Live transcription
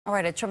All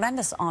right, a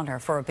tremendous honor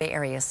for a Bay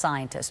Area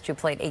scientist who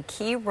played a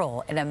key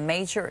role in a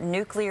major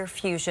nuclear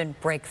fusion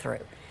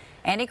breakthrough.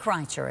 Andrea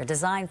Kritcher, a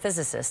design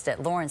physicist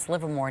at Lawrence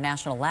Livermore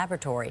National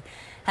Laboratory,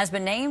 has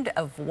been named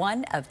of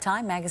one of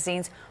Time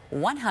magazine's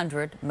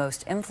 100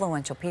 most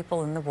influential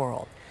people in the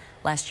world.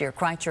 Last year,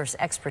 Kritcher's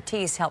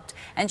expertise helped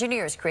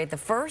engineers create the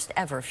first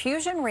ever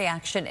fusion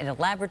reaction in a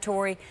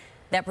laboratory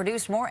that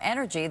produced more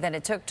energy than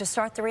it took to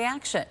start the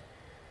reaction.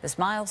 This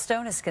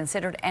milestone is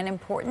considered an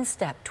important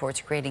step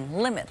towards creating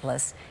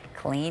limitless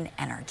clean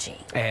energy.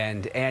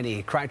 And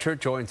Annie Kritcher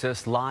joins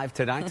us live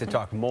tonight to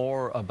talk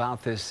more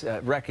about this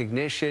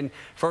recognition.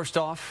 First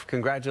off,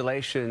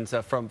 congratulations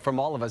from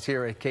all of us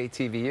here at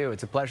KTVU.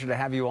 It's a pleasure to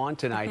have you on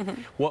tonight.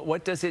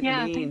 What does it mean?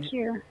 Yeah, thank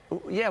you.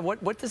 Yeah,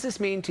 what does this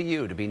mean to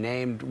you to be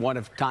named one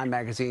of Time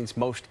magazine's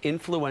most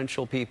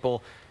influential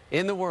people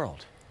in the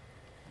world?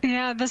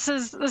 Yeah, this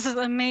is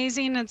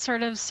amazing. It's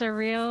sort of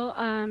surreal.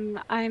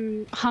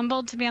 I'm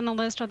humbled to be on the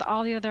list with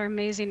all the other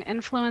amazing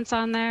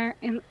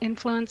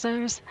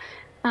influencers.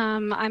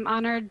 I'm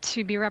honored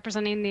to be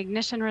representing the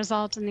ignition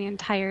result and the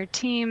entire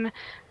team.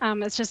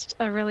 It's just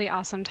a really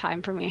awesome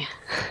time for me.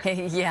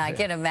 Yeah, I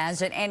can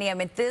imagine. Annie, I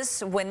mean,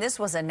 when this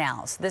was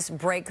announced, this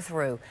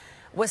breakthrough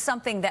was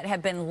something that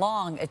had been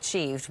long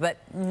achieved, but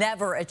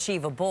never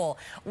achievable.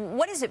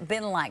 What has it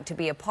been like to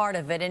be a part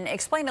of it? And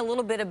explain a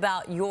little bit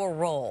about your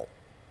role.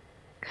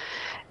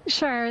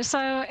 Sure.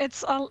 So it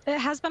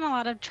has been a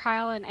lot of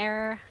trial and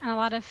error and a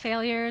lot of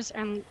failures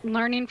and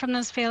learning from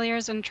those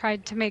failures and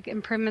tried to make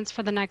improvements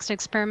for the next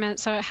experiment.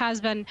 So it has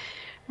been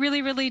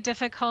really, really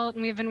difficult.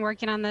 And we've been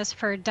working on this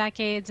for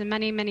decades and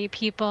many, many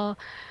people.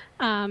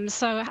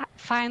 So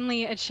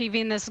finally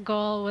achieving this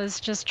goal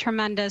was just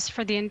tremendous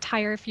for the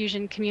entire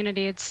fusion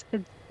community.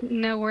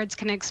 No words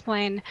can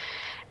explain.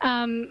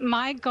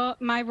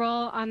 My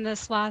role on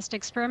this last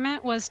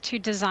experiment was to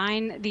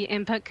design the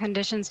input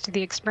conditions to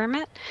the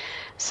experiment.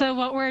 So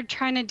what we're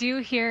trying to do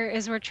here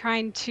is we're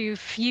trying to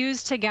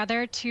fuse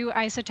together two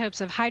isotopes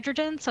of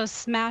hydrogen, so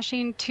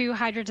smashing two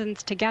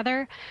hydrogens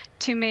together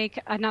to make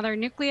another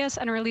nucleus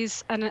and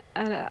release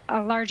a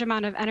large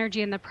amount of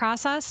energy in the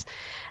process.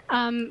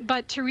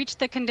 But to reach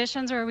the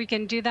conditions where we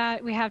can do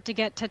that, we have to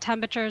get to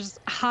temperatures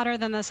hotter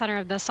than the center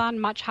of the sun,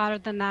 much hotter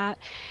than that.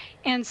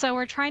 And so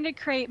we're trying to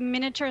create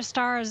miniature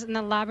stars in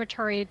the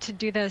laboratory to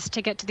do this,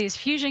 to get to these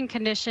fusion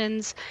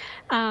conditions.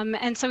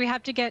 And so we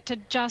have to get to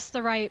just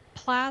the right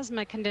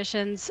plasma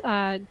conditions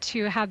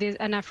to have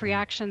enough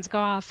reactions go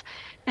off.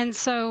 And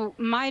so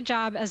my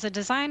job as a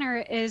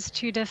designer is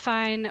to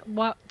define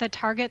what the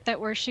target that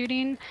we're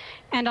shooting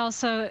and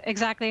also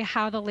exactly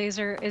how the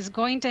laser is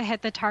going to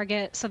hit the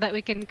target so that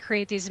we can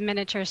create these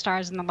miniature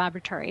stars in the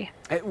laboratory.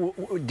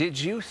 Did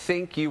you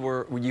think you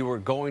were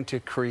going to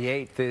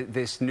create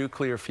this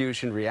nuclear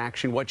fusion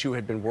reaction, what you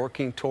had been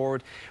working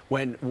toward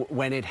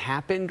when it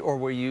happened, or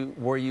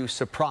were you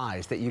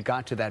surprised that you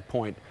got to that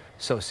point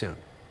so soon?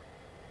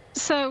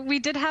 So we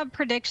did have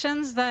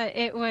predictions that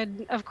it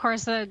would, of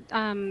course, there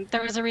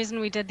was a reason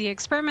we did the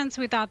experiments.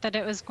 We thought that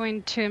it was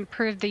going to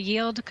improve the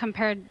yield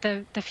compared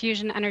to the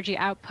fusion energy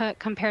output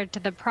compared to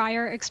the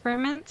prior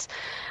experiments.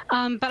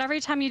 But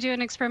every time you do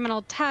an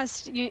experimental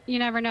test, you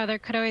never know. There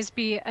could always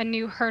be a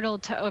new hurdle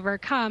to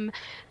overcome,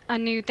 a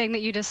new thing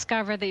that you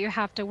discover that you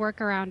have to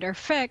work around or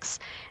fix.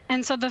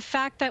 And so the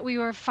fact that we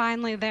were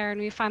finally there and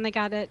we finally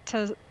got it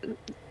to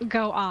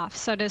go off,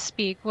 so to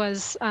speak,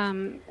 was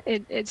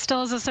it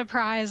still is a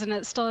surprise, and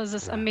it still is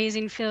this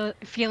amazing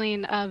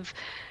feeling of,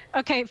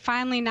 okay,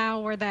 finally now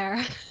we're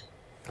there.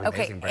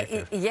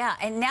 Okay, yeah,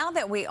 and now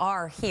that we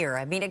are here,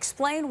 I mean,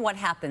 explain what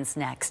happens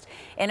next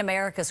in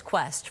America's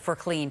quest for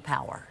clean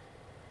power.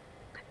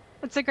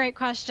 That's a great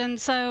question.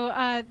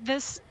 So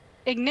this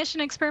ignition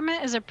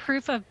experiment is a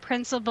proof of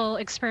principle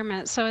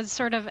experiment. So it's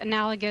sort of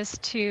analogous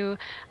to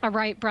a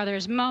Wright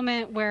brothers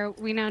moment where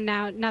we know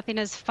now nothing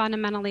is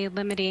fundamentally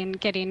limiting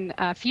getting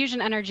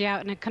fusion energy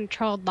out in a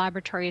controlled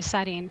laboratory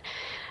setting.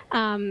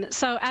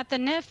 So at the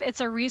NIF,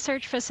 it's a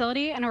research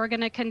facility, and we're going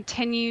to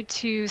continue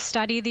to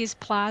study these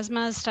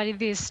plasmas, study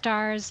these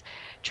stars,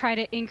 try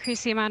to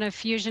increase the amount of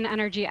fusion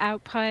energy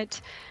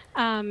output.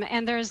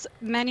 And there's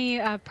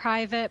many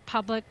private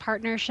public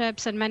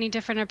partnerships and many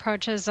different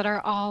approaches that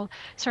are all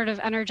sort of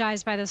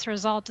energized by this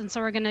result. And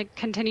so we're going to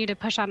continue to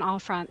push on all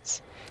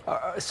fronts.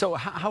 So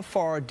how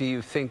far do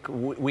you think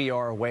we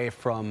are away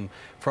from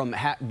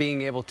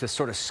being able to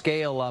sort of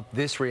scale up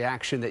this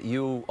reaction that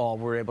you all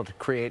were able to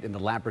create in the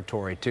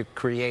laboratory to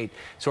create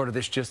sort of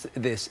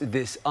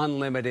this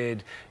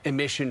unlimited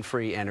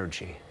emission-free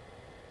energy?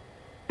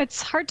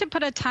 It's hard to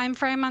put a time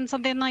frame on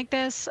something like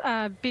this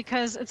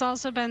because it's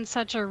also been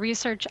such a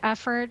research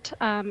effort.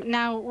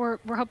 Now we're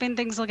hoping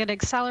things will get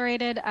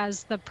accelerated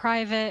as the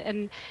private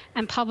and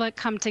public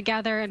come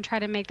together and try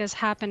to make this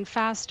happen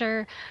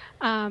faster.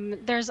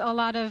 There's a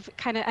lot of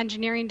kind of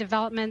engineering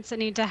developments that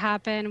need to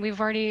happen. We've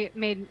already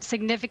made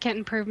significant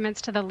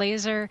improvements to the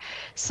laser.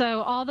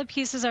 So all the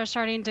pieces are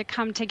starting to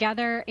come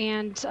together,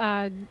 and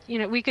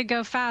we could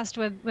go fast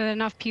with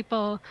enough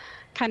people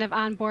kind of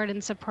on board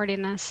and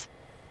supporting this.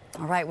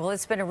 All right. Well,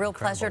 it's been a real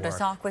pleasure to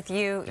talk with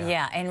you.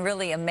 Yeah, and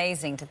really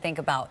amazing to think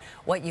about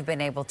what you've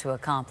been able to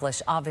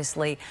accomplish.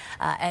 Obviously,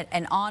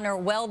 an honor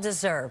well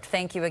deserved.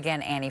 Thank you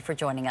again, Annie, for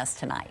joining us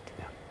tonight.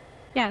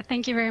 Yeah,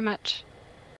 thank you very much.